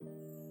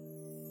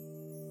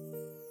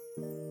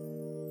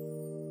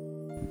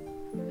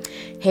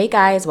Hey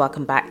guys,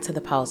 welcome back to the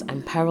Pearls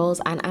and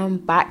Perils, and I'm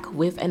back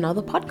with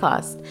another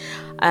podcast.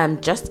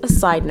 Just a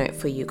side note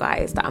for you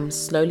guys that I'm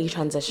slowly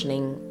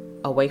transitioning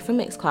away from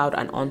Mixcloud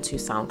and onto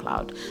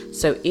SoundCloud.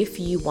 So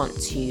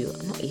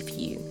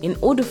in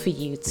order for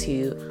you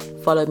to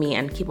follow me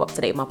and keep up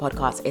to date with my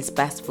podcast, it's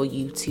best for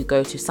you to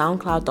go to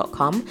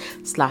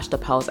soundcloud.com/the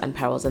Pearls and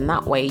Perils, and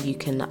that way you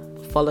can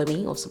follow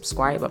me or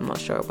subscribe, I'm not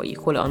sure what you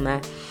call it on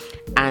there,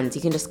 and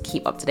you can just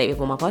keep up to date with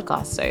all my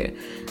podcasts. So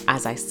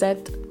as I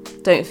said,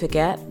 don't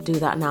forget, do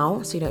that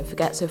now so you don't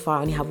forget. So far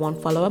I only have one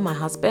follower, my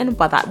husband,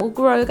 but that will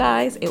grow,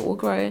 guys. It will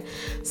grow.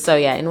 So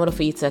yeah, in order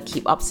for you to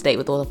keep up to date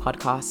with all the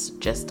podcasts,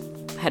 just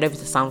head over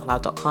to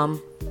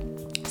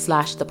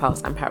soundcloud.com/the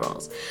Pearls and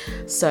Perils.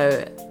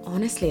 So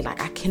honestly,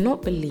 I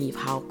cannot believe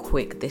how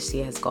quick this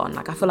year has gone.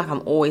 I feel like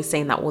I'm always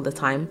saying that all the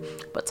time,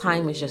 but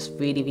time is just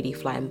really, really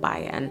flying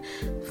by. And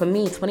for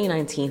me,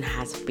 2019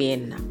 has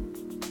been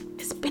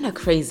a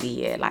crazy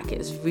year.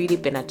 It's really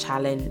been a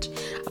challenge.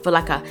 I feel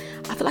like a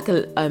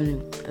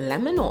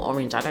lemon or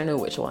orange, I don't know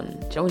which one. Do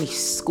you know when you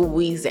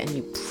squeeze it and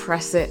you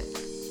press it?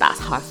 That's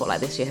how I feel like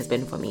this year has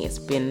been for me. It's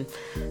been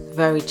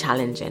very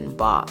challenging,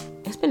 but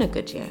it's been a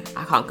good year.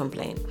 I can't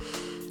complain.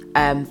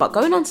 But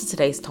going on to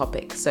today's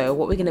topic, so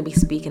what we're going to be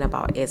speaking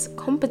about is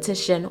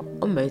competition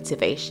or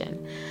motivation.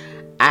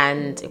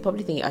 And you're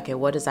probably thinking, okay,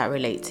 what does that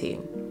relate to?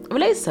 It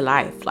relates to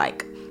life.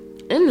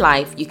 In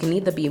life, you can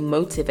either be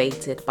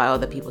motivated by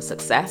other people's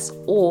success,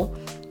 or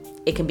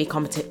it can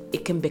become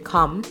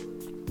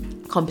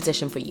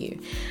competition for you.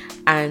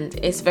 And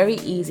it's very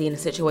easy in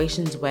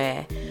situations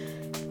where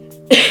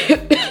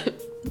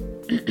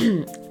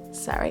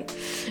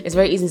it's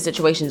very easy in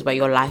situations where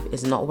your life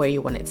is not where you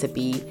want it to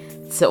be,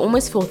 to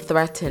almost feel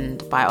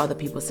threatened by other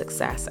people's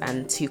success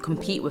and to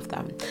compete with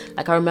them.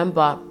 I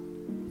remember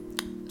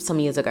some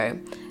years ago,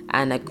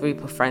 and a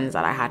group of friends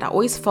that I had, I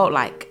always felt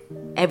like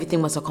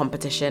everything was a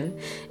competition.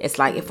 It's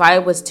like if I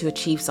was to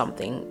achieve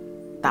something,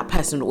 that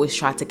person would always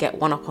try to get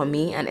one up on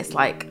me, and it's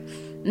like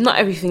not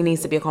everything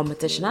needs to be a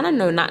competition. And I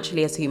know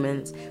naturally as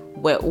humans,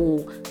 we're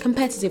all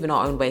competitive in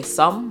our own way,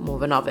 some more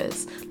than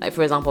others.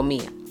 For example,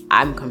 me,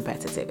 I'm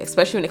competitive,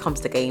 especially when it comes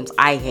to games.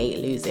 I hate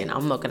losing.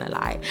 I'm not gonna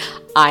lie.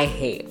 I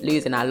hate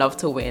losing. I love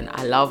to win.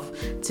 I love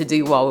to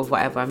do well with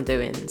whatever I'm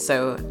doing.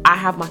 So I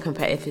have my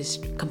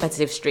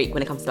competitive streak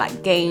when it comes to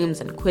games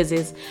and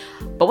quizzes.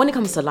 But when it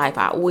comes to life,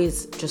 I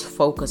always just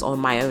focus on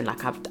my own.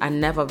 I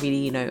never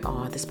really,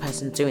 this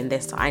person's doing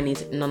this, so I need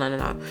to, no.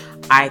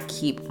 I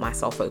keep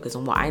myself focused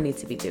on what I need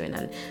to be doing.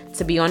 And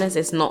to be honest,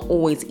 it's not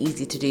always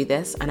easy to do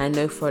this. And I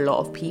know for a lot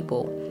of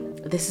people,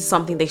 this is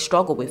something they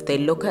struggle with. They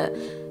look at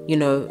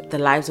the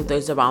lives of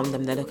those around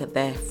them. They look at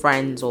their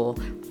friends or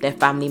their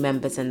family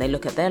members, and they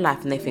look at their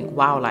life and they think,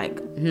 wow,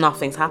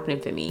 nothing's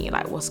happening for me.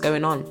 What's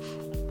going on?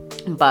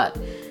 But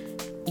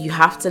you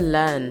have to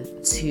learn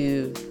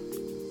to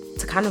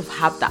kind of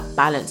have that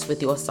balance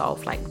with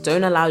yourself.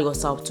 Don't allow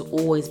yourself to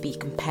always be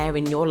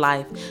comparing your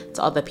life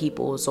to other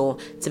people's, or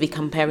to be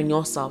comparing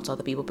yourself to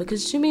other people.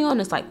 Because to be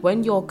honest,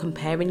 when you're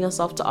comparing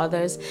yourself to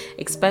others,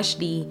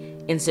 especially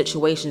in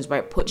situations where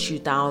it puts you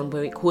down,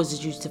 where it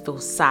causes you to feel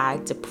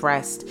sad,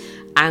 depressed,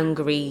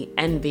 angry,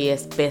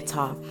 envious,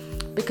 bitter.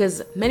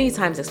 Because many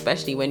times,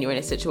 especially when you're in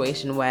a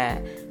situation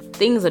where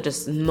things are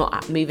just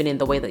not moving in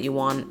the way that you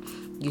want,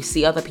 you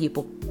see other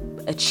people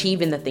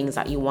achieving the things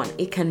that you want,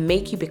 it can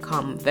make you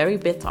become very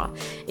bitter.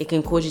 It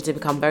can cause you to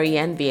become very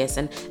envious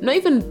and not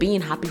even being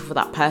happy for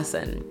that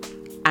person.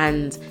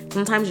 And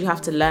sometimes you have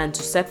to learn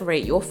to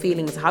separate your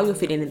feelings, how you're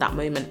feeling in that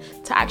moment,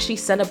 to actually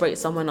celebrate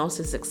someone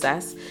else's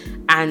success.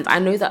 And I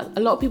know that a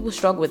lot of people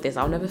struggle with this.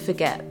 I'll never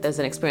forget, there's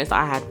an experience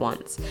that I had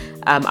once.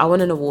 I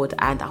won an award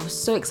and I was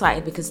so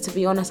excited because, to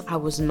be honest, I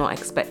was not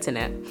expecting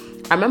it.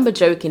 I remember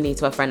jokingly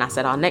to a friend, I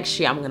said, next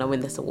year I'm going to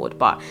win this award,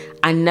 but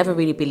I never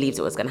really believed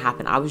it was going to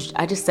happen. I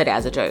just said it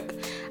as a joke.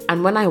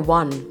 And when I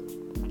won,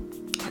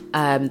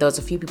 there was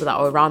a few people that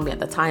were around me at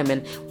the time,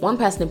 and one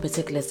person in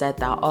particular said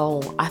that,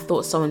 I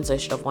thought so-and-so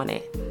should have won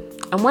it.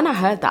 And when I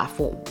heard that, I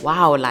thought,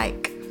 wow,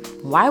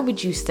 why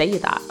would you say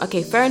that?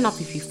 Okay, fair enough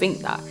if you think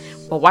that,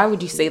 but why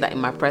would you say that in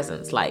my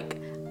presence?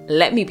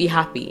 Let me be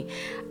happy.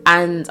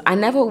 And I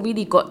never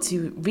really got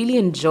to really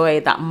enjoy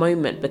that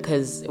moment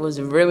because it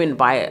was ruined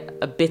by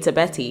a bitter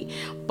Betty.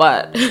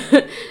 But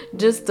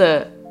just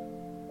to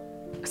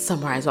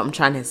summarize what I'm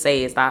trying to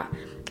say is that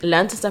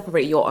learn to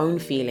separate your own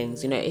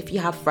feelings. If you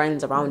have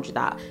friends around you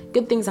that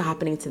good things are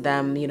happening to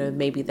them,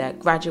 maybe they're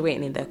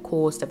graduating in their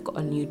course, they've got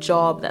a new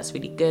job that's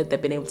really good, they've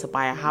been able to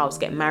buy a house,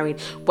 get married,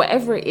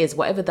 whatever it is,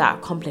 whatever that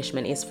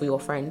accomplishment is for your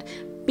friend,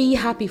 be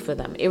happy for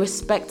them,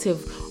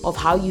 irrespective of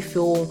how you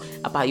feel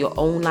about your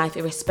own life,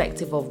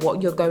 irrespective of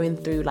what you're going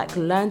through.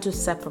 Learn to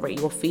separate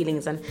your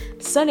feelings and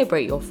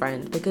celebrate your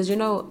friend, because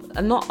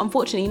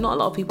unfortunately not a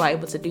lot of people are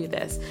able to do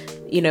this.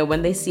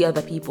 When they see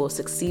other people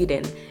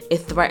succeeding, it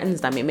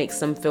threatens them. It makes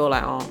them feel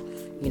like,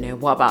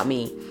 what about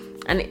me?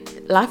 And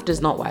life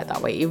does not work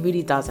that way. It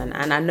really doesn't.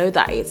 And I know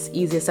that it's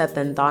easier said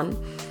than done,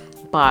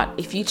 But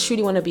if you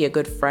truly want to be a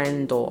good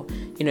friend or,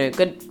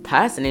 good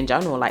person in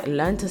general, like,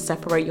 learn to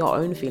separate your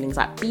own feelings.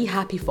 Like, be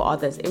happy for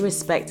others,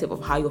 irrespective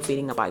of how you're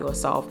feeling about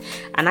yourself.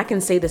 And I can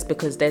say this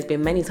because there's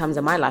been many times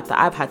in my life that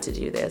I've had to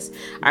do this.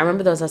 I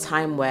remember there was a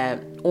time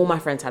where all my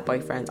friends had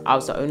boyfriends. I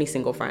was the only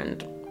single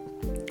friend.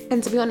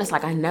 And to be honest,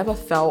 like, I never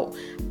felt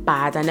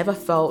bad. I never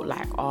felt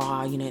like,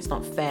 it's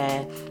not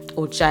fair,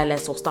 or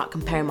jealous, or start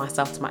comparing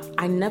myself to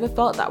I never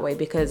felt that way,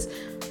 because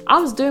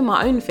I was doing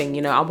my own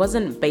thing. I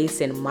wasn't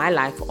basing my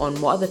life on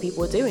what other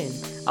people were doing.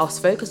 I was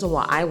focused on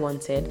what I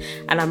wanted.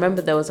 And I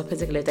remember there was a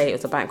particular day, it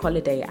was a bank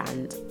holiday,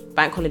 and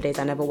bank holidays,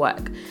 I never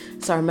work.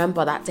 So I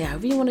remember that day, I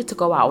really wanted to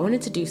go out. I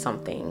wanted to do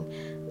something.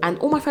 And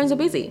all my friends were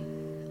busy.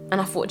 And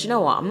I thought, you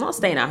know what? I'm not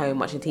staying at home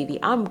watching TV.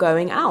 I'm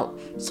going out.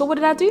 So what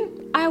did I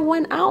do? I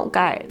went out,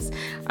 guys.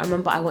 I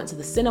remember I went to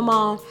the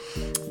cinema.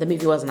 The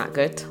movie wasn't that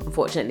good,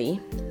 unfortunately,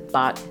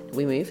 but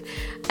we moved.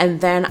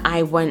 And then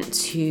I went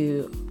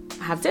to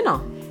have dinner.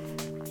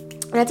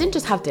 And I didn't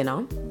just have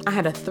dinner. I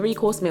had a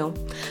 3-course meal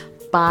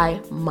by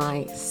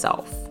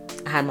myself.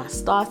 I had my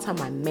starter,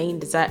 my main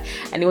dessert.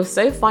 And it was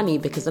so funny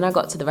because when I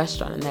got to the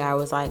restaurant and I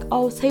was like,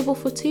 table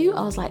for 2?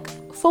 I was like,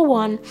 for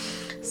 1.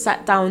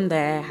 Sat down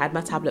there, had my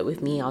tablet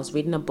with me. I was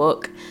reading a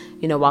book,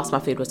 whilst my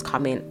food was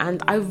coming.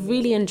 And I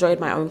really enjoyed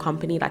my own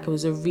company. Like, it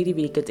was a really,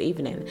 really good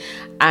evening.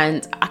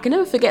 And I can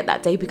never forget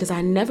that day because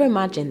I never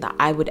imagined that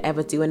I would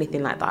ever do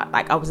anything like that.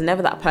 Like, I was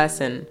never that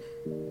person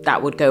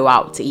that would go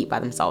out to eat by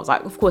themselves.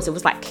 Like, of course, it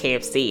was like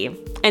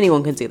KFC.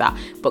 Anyone can do that.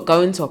 But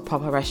going to a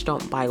proper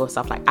restaurant by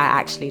yourself, like, I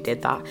actually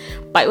did that.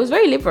 But it was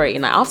very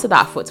liberating. Like, after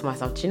that, I thought to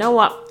myself, do you know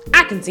what?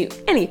 I can do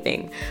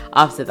anything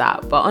after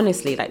that. But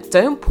honestly, like,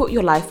 don't put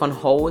your life on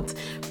hold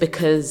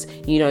because,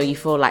 you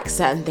feel like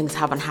certain things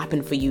haven't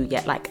happened for you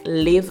yet. Like,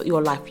 live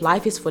your life.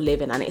 Life is for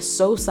living. And it's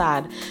so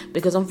sad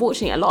because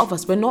unfortunately, a lot of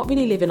us, we're not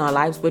really living our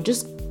lives.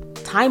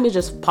 Time is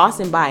just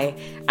passing by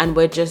and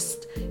we're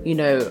just,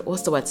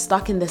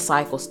 stuck in this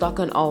cycle, stuck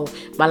on,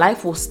 my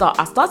life will start.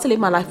 I start to live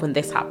my life when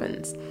this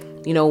happens,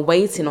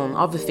 waiting on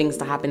other things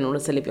to happen in order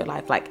to live your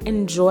life. Like,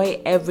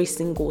 enjoy every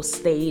single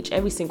stage,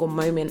 every single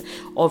moment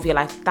of your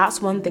life. That's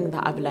one thing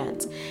that I've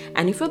learned.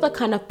 And if you're the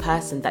kind of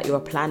person that you're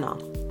a planner,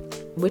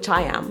 which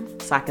I am,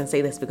 so I can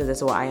say this because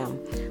it's what I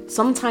am,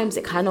 sometimes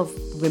it kind of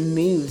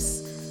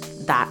removes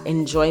that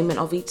enjoyment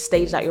of each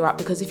stage that you're at,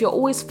 because if you're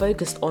always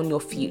focused on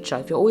your future,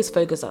 if you're always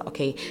focused on,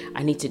 okay,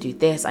 I need to do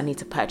this, I need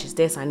to purchase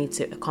this, I need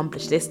to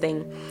accomplish this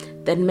thing,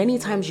 then many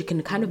times you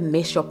can kind of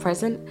miss your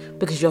present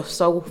because you're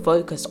so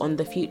focused on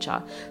the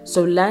future.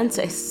 So learn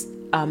to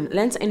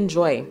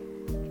enjoy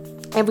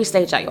every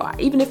stage that you're at.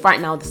 Even if right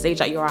now the stage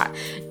that you're at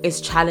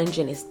is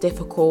challenging, it's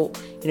difficult,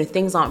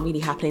 things aren't really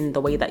happening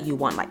the way that you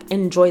want, like,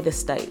 enjoy this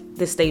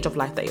stage of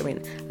life that you're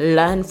in.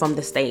 Learn from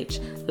the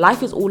stage.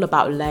 Life is all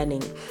about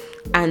learning.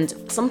 And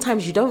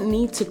sometimes you don't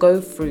need to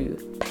go through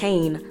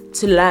pain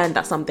to learn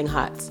that something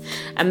hurts.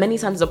 And many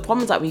times the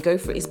problems that we go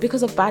through is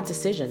because of bad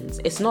decisions.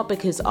 It's not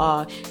because,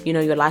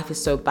 your life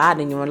is so bad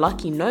and you're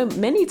unlucky. No,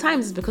 many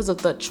times it's because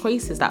of the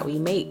choices that we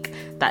make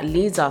that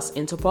leads us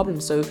into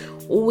problems. So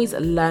always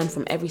learn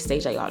from every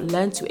stage that you are.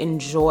 Learn to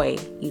enjoy.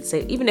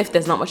 Even if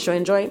there's not much to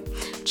enjoy,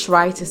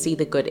 try to see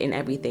the good in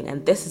everything.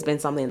 And this has been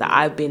something that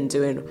I've been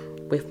doing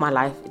with my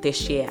life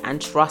this year.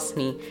 And trust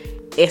me,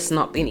 it's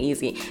not been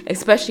easy,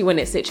 especially when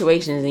it's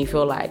situations and you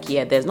feel like,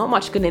 there's not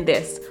much good in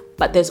this,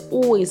 but there's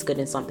always good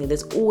in something.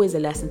 There's always a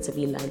lesson to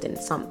be learned in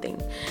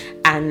something.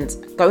 And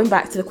going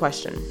back to the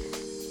question,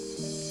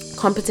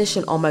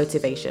 competition or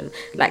motivation,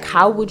 like,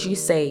 how would you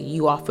say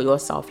you are for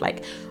yourself?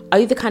 Like, are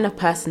you the kind of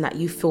person that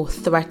you feel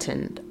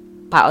threatened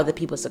by other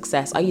people's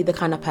success? Are you the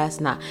kind of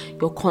person that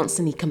you're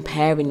constantly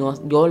comparing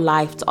your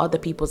life to other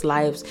people's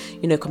lives,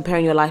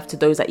 comparing your life to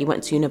those that you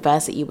went to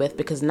university with,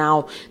 because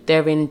now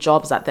they're in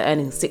jobs that they're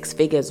earning 6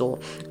 figures or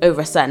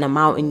over a certain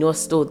amount, and you're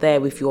still there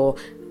with your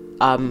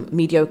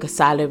mediocre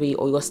salary,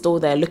 or you're still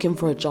there looking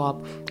for a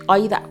job? Are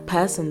you that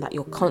person that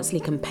you're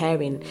constantly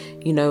comparing,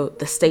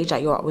 the stage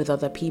that you're at with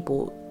other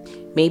people?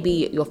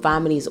 Maybe your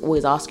family is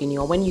always asking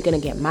you, when are you going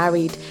to get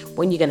married?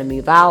 When are you going to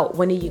move out?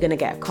 When are you going to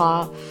get a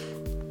car?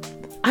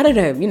 I don't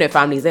know,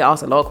 families, they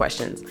ask a lot of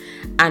questions.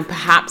 And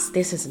perhaps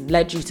this has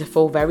led you to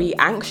feel very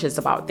anxious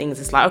about things.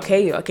 It's like,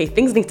 okay,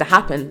 things need to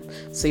happen.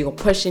 So you're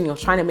pushing, you're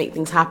trying to make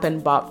things happen,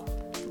 but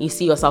you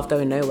see yourself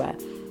going nowhere.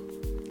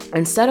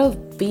 Instead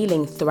of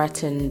feeling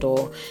threatened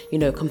or,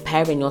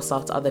 comparing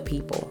yourself to other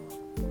people,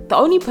 the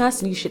only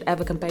person you should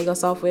ever compare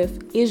yourself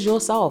with is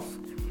yourself.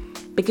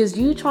 Because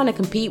you trying to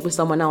compete with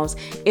someone else,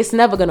 it's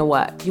never going to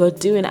work. You're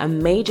doing a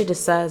major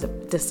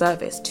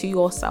disservice to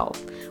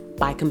yourself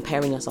by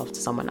comparing yourself to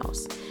someone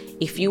else.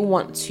 If you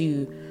want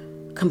to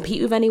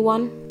compete with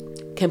anyone,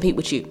 compete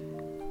with you.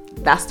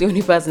 That's the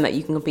only person that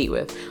you can compete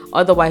with.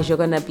 Otherwise, you're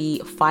going to be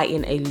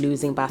fighting a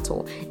losing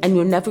battle. And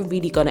you're never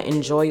really going to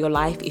enjoy your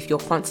life if you're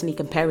constantly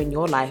comparing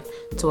your life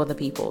to other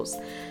people's.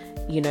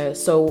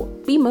 So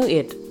be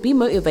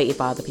motivated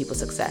by other people's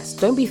success.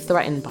 Don't be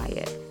threatened by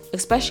it,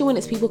 especially when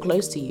it's people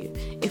close to you.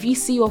 If you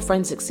see your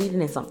friends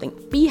succeeding in something,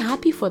 be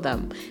happy for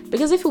them.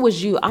 Because if it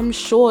was you, I'm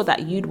sure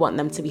that you'd want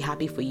them to be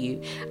happy for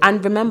you.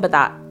 And remember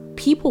that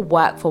people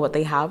work for what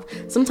they have.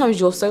 Sometimes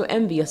you're so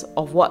envious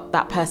of what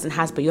that person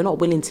has, but you're not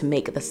willing to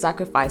make the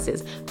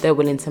sacrifices they're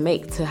willing to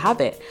make to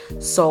have it.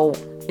 So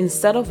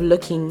instead of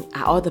looking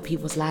at other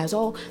people's lives,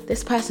 oh,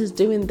 this person's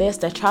doing this,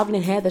 they're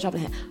traveling here,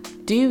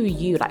 do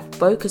you, like,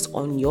 focus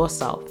on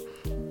yourself.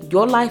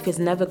 Your life is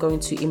never going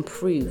to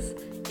improve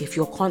if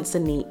you're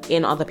constantly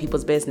in other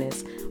people's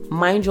business.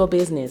 Mind your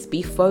business.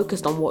 Be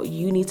focused on what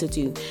you need to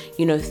do.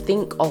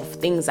 Think of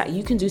things that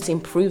you can do to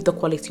improve the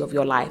quality of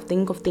your life.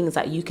 Think of things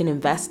that you can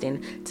invest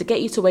in to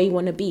get you to where you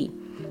want to be.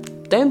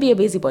 Don't be a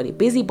busybody.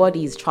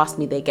 Busybodies, trust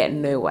me, they get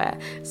nowhere.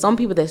 Some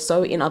people, they're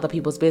so in other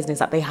people's business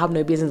that they have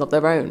no business of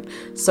their own.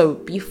 So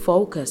be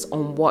focused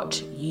on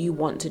what you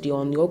want to do,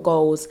 on your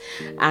goals,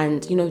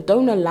 and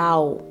don't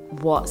allow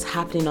what's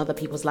happening in other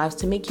people's lives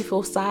to make you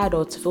feel sad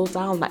or to feel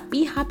down. Like,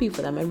 be happy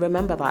for them, and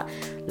remember that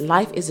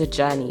life is a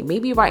journey.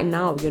 Maybe right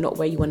now you're not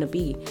where you want to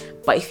be,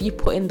 but if you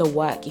put in the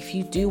work, if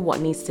you do what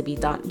needs to be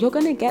done, you're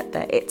gonna get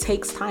there. It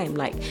takes time.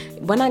 Like,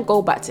 when I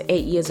go back to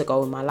 8 years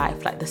ago in my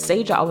life, like, the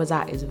stage that I was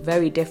at is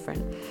very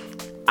different.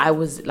 I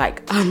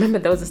remember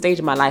there was a stage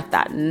in my life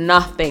that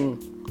nothing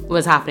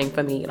was happening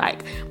for me.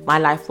 Like, my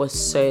life was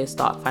so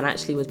stark.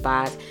 Financially was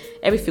bad.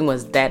 Everything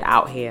was dead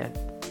out here.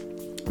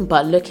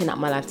 But looking at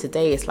my life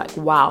today, it's like,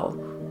 wow,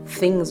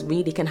 things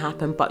really can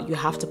happen, but you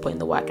have to put in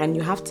the work and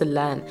you have to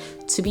learn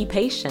to be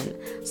patient.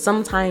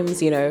 Sometimes,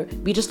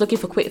 we're just looking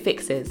for quick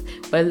fixes.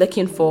 We're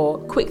looking for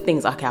quick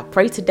things. Okay, I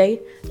pray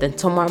today, then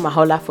tomorrow my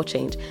whole life will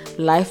change.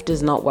 Life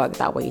does not work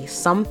that way.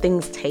 Some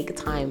things take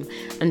time.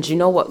 And you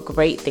know what?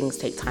 Great things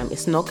take time.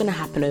 It's not going to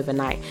happen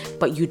overnight,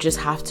 but you just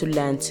have to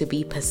learn to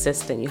be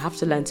persistent. You have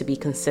to learn to be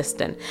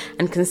consistent.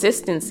 And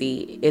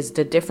consistency is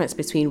the difference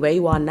between where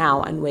you are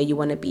now and where you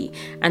want to be.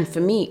 And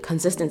for me,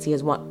 consistency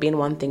has been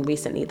one thing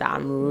recently that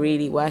I'm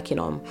really working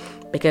on,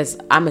 because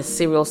I'm a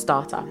serial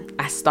starter.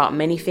 I start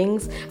many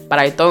things, but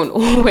I don't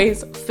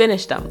always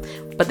finish them.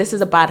 But this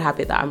is a bad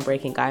habit that I'm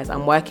breaking, guys.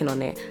 I'm working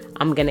on it.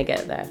 I'm gonna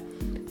get there.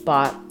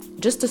 But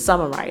just to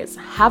summarize,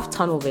 have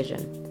tunnel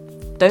vision.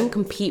 Don't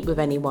compete with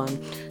anyone.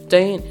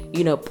 Don't,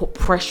 put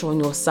pressure on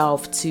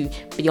yourself to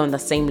be on the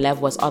same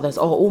level as others.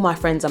 Oh, all my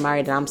friends are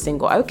married and I'm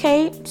single.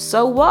 Okay,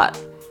 so what?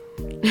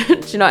 Do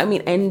you know what I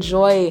mean?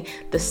 Enjoy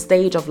the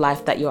stage of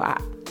life that you're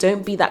at.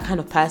 Don't be that kind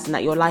of person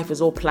that your life is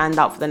all planned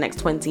out for the next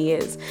 20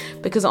 years,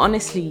 because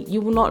honestly,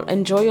 you will not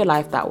enjoy your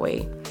life that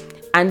way.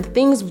 And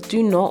things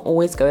do not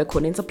always go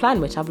according to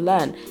plan, which I've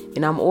learned.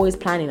 I'm always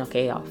planning,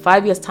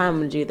 5 years time,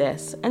 I'm going to do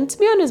this. And to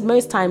be honest,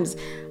 most times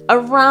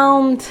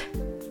around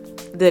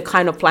the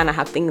kind of plan I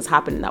have, things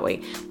happen that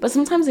way. But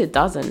sometimes it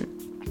doesn't.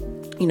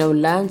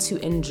 Learn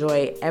to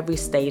enjoy every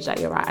stage that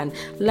you're at and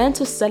learn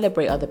to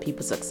celebrate other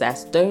people's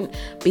success. Don't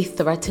be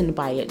threatened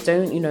by it.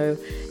 Don't,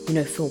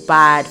 feel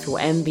bad, feel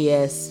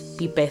envious,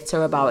 be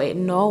bitter about it.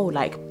 No,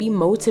 be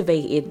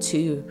motivated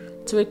to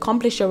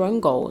accomplish your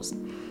own goals.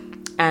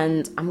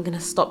 And I'm going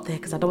to stop there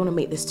because I don't want to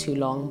make this too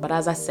long. But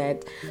as I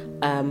said,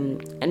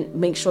 and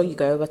make sure you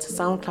go over to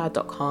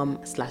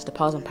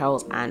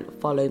soundcloud.com/thepearlsandperils and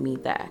follow me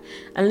there.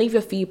 And leave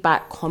your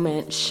feedback,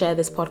 comment, share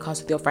this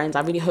podcast with your friends.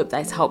 I really hope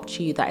that it's helped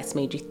you, that it's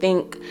made you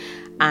think.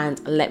 And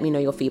let me know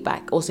your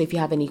feedback. Also, if you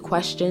have any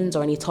questions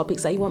or any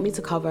topics that you want me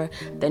to cover,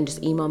 then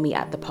just email me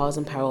at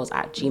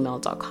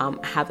thepearlsandperils@gmail.com.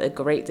 Have a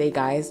great day,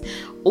 guys.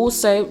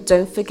 Also,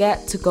 don't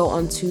forget to go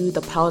onto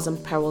the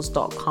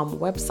pearlsandperils.com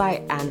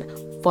website and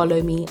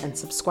follow me and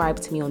subscribe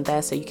to me on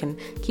there so you can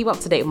keep up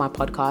to date with my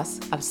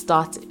podcast.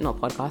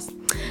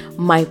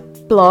 My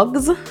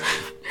blogs.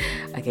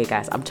 Okay,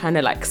 guys, I'm trying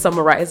to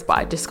summarize, but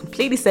I just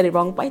completely said it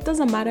wrong, but it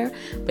doesn't matter.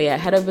 But yeah,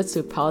 head over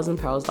to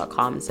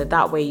pearlsandperils.com. So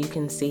that way you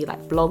can see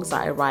blogs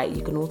that I write.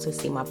 You can also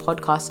see my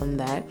podcast on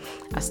there.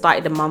 I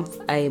started a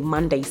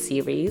Monday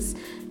series,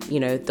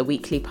 the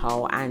Weekly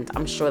Pearl, and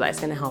I'm sure that it's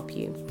going to help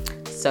you.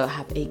 So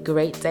have a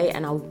great day,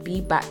 and I'll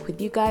be back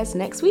with you guys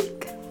next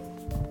week.